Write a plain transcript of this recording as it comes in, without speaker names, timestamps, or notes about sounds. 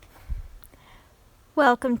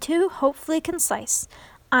Welcome to Hopefully Concise.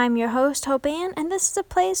 I'm your host, Hope Ann, and this is a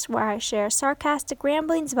place where I share sarcastic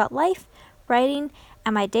ramblings about life, writing,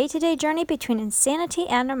 and my day-to-day journey between insanity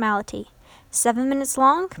and normality. 7 minutes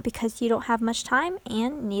long because you don't have much time,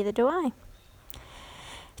 and neither do I.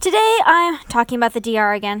 Today I'm talking about the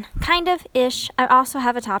DR again. Kind of, ish. I also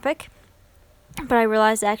have a topic, but I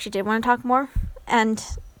realized I actually did want to talk more, and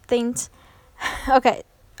things. Okay,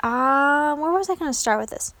 where was I going to start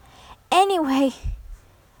with this? Anyway,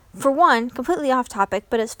 for one, completely off topic,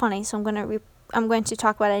 but it's funny, so I'm going to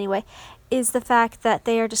talk about it anyway, is the fact that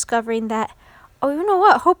they are discovering that, oh, you know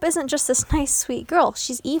what, Hope isn't just this nice, sweet girl.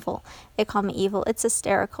 She's evil. They call me evil. It's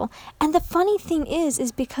hysterical. And the funny thing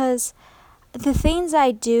is because the things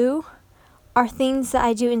I do are things that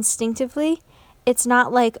I do instinctively. It's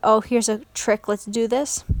not like, oh, here's a trick, let's do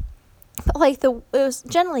this. But like it was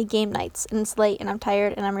generally game nights, and it's late, and I'm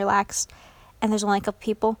tired, and I'm relaxed, and there's only a couple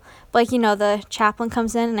people. But like, the chaplain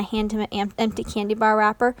comes in, and I hand him an empty candy bar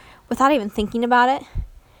wrapper without even thinking about it.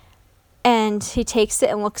 And he takes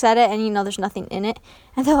it and looks at it, and there's nothing in it.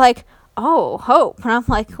 And they're like, oh, Hope. And I'm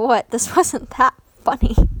like, what? This wasn't that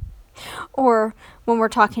funny. Or when we're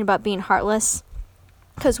talking about being heartless,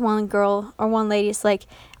 because one girl or one lady's like,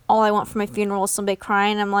 all I want for my funeral is somebody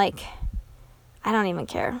crying. I'm like, I don't even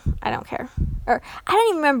care. I don't care. Or I don't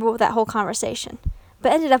even remember that whole conversation.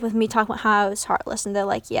 But it ended up with me talking about how I was heartless. And they're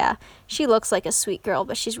like, yeah, she looks like a sweet girl,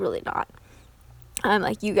 but she's really not. I'm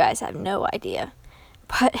like, you guys have no idea.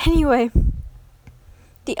 But anyway,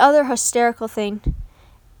 the other hysterical thing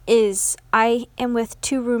is I am with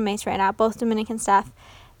 2 roommates right now, both Dominican staff.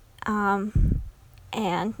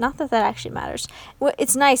 And not that actually matters. What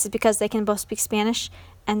it's nice is because they can both speak Spanish.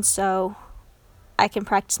 And so I can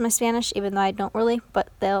practice my Spanish, even though I don't really, but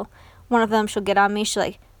one of them, she'll get on me, she'll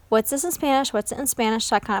like, what's this in Spanish, what's it in Spanish,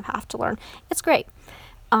 so I kind of have to learn. It's great.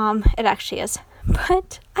 It actually is.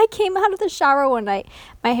 But I came out of the shower one night,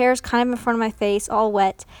 my hair is kind of in front of my face, all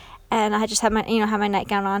wet, and I just had my, have my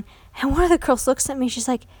nightgown on, and one of the girls looks at me, she's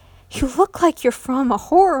like, you look like you're from a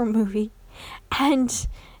horror movie, and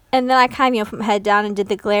then I kind of, put my head down and did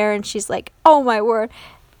the glare, and she's like, oh my word,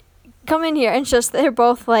 come in here, and they're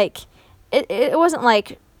both like, it wasn't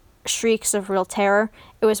like shrieks of real terror.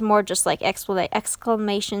 It was more just like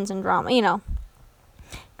exclamations and drama.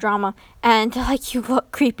 And they're like, you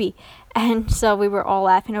look creepy. And so we were all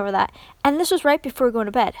laughing over that. And this was right before we go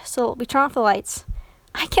to bed. So we turn off the lights.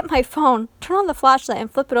 I get my phone, turn on the flashlight, and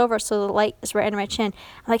flip it over so the light is right under my chin.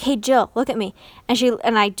 I'm like, hey, Jill, look at me.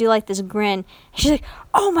 And I do like this grin. And she's like,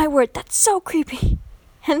 oh my word, that's so creepy.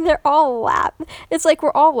 And they're all laughing. It's like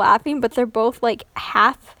we're all laughing, but they're both like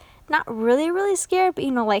half, not really, really scared, but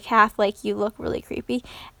like half like, you look really creepy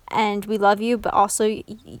and we love you, but also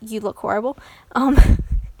you look horrible.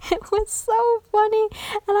 It was so funny,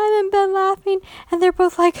 and I'm in bed laughing, and they're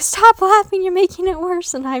both like, stop laughing, you're making it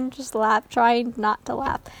worse, and I'm just trying not to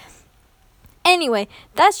laugh. Anyway,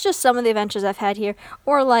 that's just some of the adventures I've had here,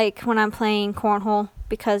 or like when I'm playing cornhole,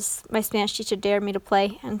 because my Spanish teacher dared me to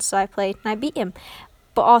play, and so I played, and I beat him.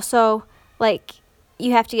 But also, like,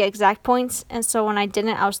 you have to get exact points, and so when I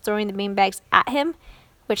didn't, I was throwing the beanbags at him,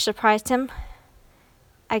 which surprised him,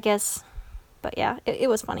 I guess. But yeah, it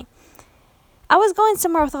was funny. I was going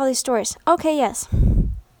somewhere with all these stories. Okay, yes.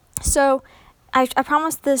 So, I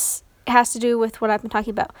promise this has to do with what I've been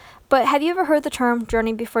talking about. But have you ever heard the term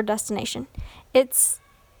journey before destination? It's,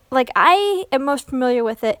 like, I am most familiar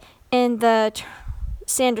with it in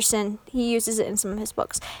Sanderson. He uses it in some of his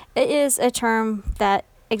books. It is a term that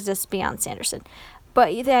exists beyond Sanderson.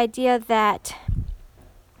 But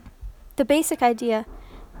the basic idea,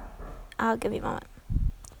 I'll give you a moment.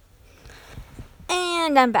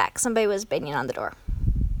 And I'm back. Somebody was banging on the door.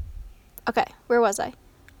 Okay, where was I?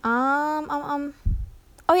 Oh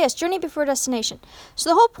yes, journey before destination. So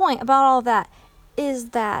the whole point about all of that is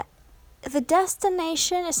that the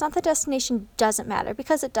destination, it's not the destination doesn't matter,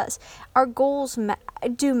 because it does. Our goals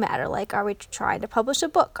do matter. Like, are we trying to publish a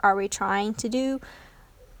book? Are we trying to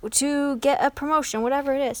get a promotion?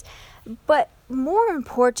 Whatever it is. But more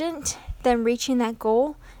important than reaching that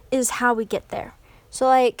goal is how we get there. So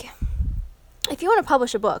like, if you want to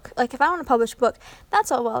publish a book, like if I want to publish a book,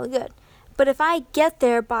 that's all well and good. But if I get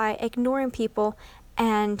there by ignoring people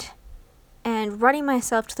and running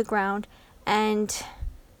myself to the ground and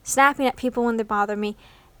snapping at people when they bother me,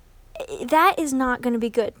 that is not going to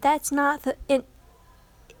be good. That's not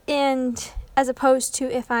and as opposed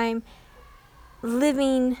to if I'm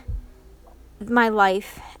living my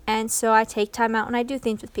life, and so I take time out and I do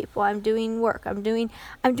things with people. I'm doing work. I'm doing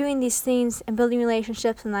these things and building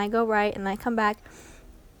relationships, and then I go right and then I come back.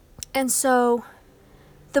 And so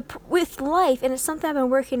with life, and it's something I've been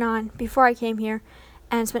working on before I came here,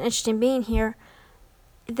 and it's been interesting being here,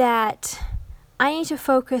 that I need to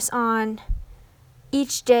focus on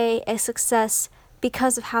each day a success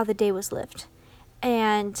because of how the day was lived.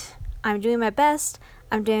 And I'm doing my best.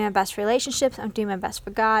 I'm doing my best for relationships. I'm doing my best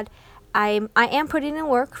for God. I am putting in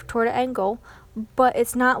work toward an end goal, but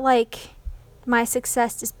it's not like my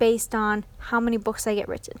success is based on how many books I get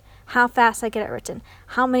written, how fast I get it written,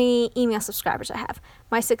 how many email subscribers I have.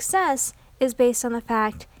 My success is based on the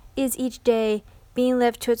fact, is each day being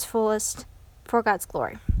lived to its fullest for God's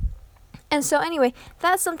glory. And so anyway,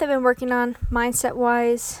 that's something I've been working on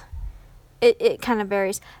mindset-wise. It kind of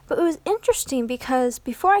varies. But it was interesting because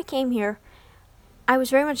before I came here, I was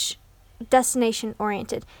very much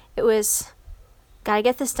destination-oriented. It was, gotta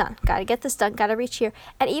get this done, gotta reach here.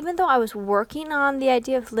 And even though I was working on the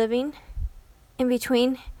idea of living in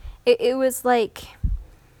between, it was like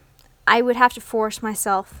I would have to force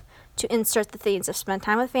myself to insert the things of spend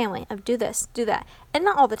time with family, of do this, do that. And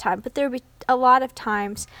not all the time, but there would be a lot of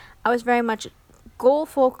times I was very much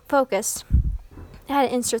goal-focused. I had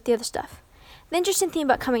to insert the other stuff. The interesting thing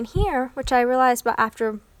about coming here, which I realized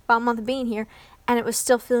after about a month of being here, and it was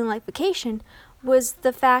still feeling like vacation, was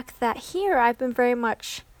the fact that here I've been very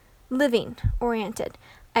much living oriented.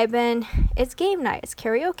 It's game night, it's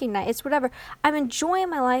karaoke night, it's whatever. I'm enjoying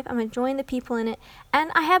my life, I'm enjoying the people in it, and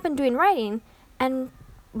I have been doing writing and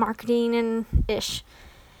marketing and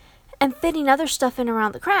fitting other stuff in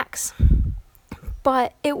around the cracks.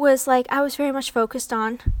 But it was like I was very much focused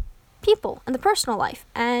on people and the personal life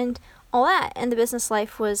and all that, and the business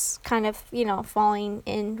life was kind of, falling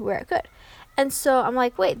in where it could. And so I'm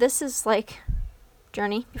like, wait, this is like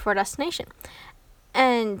journey before destination.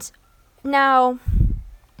 And now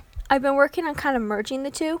I've been working on kind of merging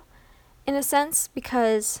the two in a sense,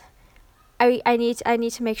 because I need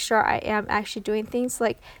to make sure I am actually doing things.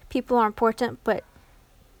 Like, people are important, but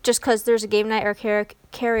just because there's a game night or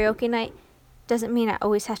karaoke night doesn't mean I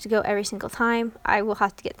always have to go every single time. I will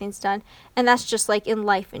have to get things done, and that's just like in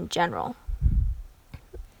life in general.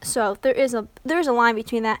 So there is a line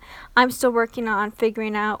between that. I'm still working on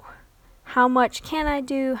figuring out how much can I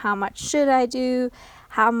do, how much should I do,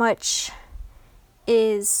 how much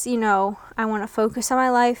is, I want to focus on my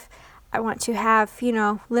life. I want to have,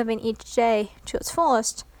 living each day to its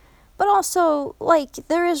fullest. But also, like,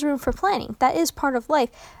 there is room for planning. That is part of life.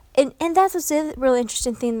 And that's a really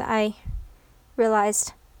interesting thing that I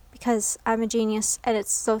realized, because I'm a genius and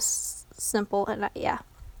it's so simple. And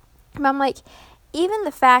But I'm like, even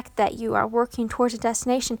the fact that you are working towards a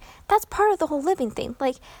destination, that's part of the whole living thing.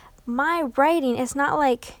 Like, my writing is not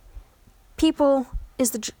like people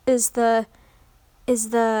is the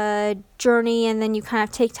journey, and then you kind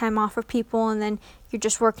of take time off for people, and then you're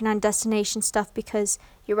just working on destination stuff because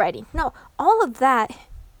you're writing. No, all of that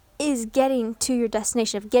is getting to your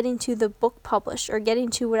destination, of getting to the book published or getting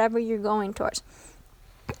to whatever you're going towards.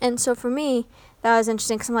 And so for me, that was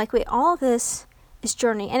interesting, because I'm like, wait, all of this is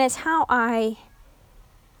journey, and it's how I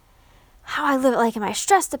live it. Like, am I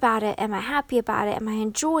stressed about it? Am I happy about it? Am I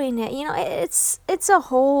enjoying it? It's a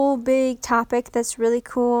whole big topic that's really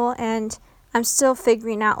cool, and I'm still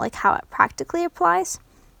figuring out like how it practically applies.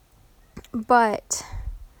 But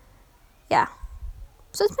yeah,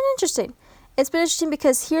 so it's been interesting. It's been interesting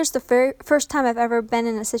because here's the first time I've ever been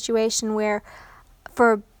in a situation where,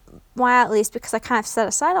 for a while at least, because I kind of set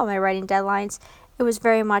aside all my writing deadlines, it was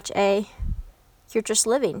very much you're just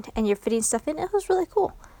living and you're fitting stuff in. It was really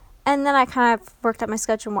cool. And then I kind of worked out my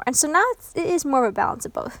schedule more. And so now it is more of a balance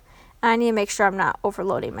of both. And I need to make sure I'm not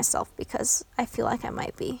overloading myself, because I feel like I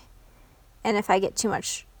might be. And if I get too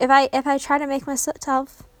much, if I try to make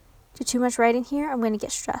myself do too much writing here, I'm going to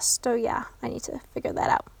get stressed. So yeah, I need to figure that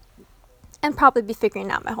out. And probably be figuring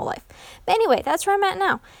it out my whole life. But anyway, that's where I'm at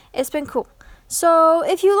now. It's been cool. So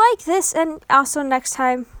if you like this, and also next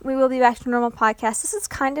time we will be back to normal podcast. This is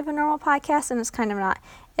kind of a normal podcast, and it's kind of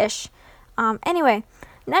not-ish. Anyway,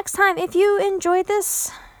 next time, if you enjoyed this,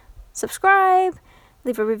 subscribe,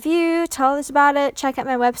 leave a review, tell us about it. Check out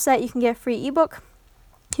my website. You can get a free ebook.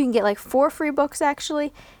 You can get like 4 free books,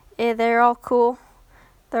 actually. They're all cool.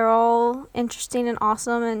 They're all interesting and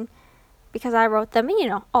awesome, and because I wrote them,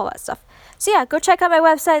 and all that stuff. So yeah, go check out my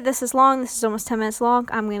website. This is long. This is almost 10 minutes long.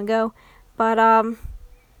 I'm going to go. But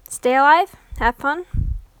stay alive, have fun,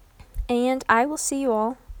 and I will see you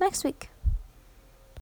all next week.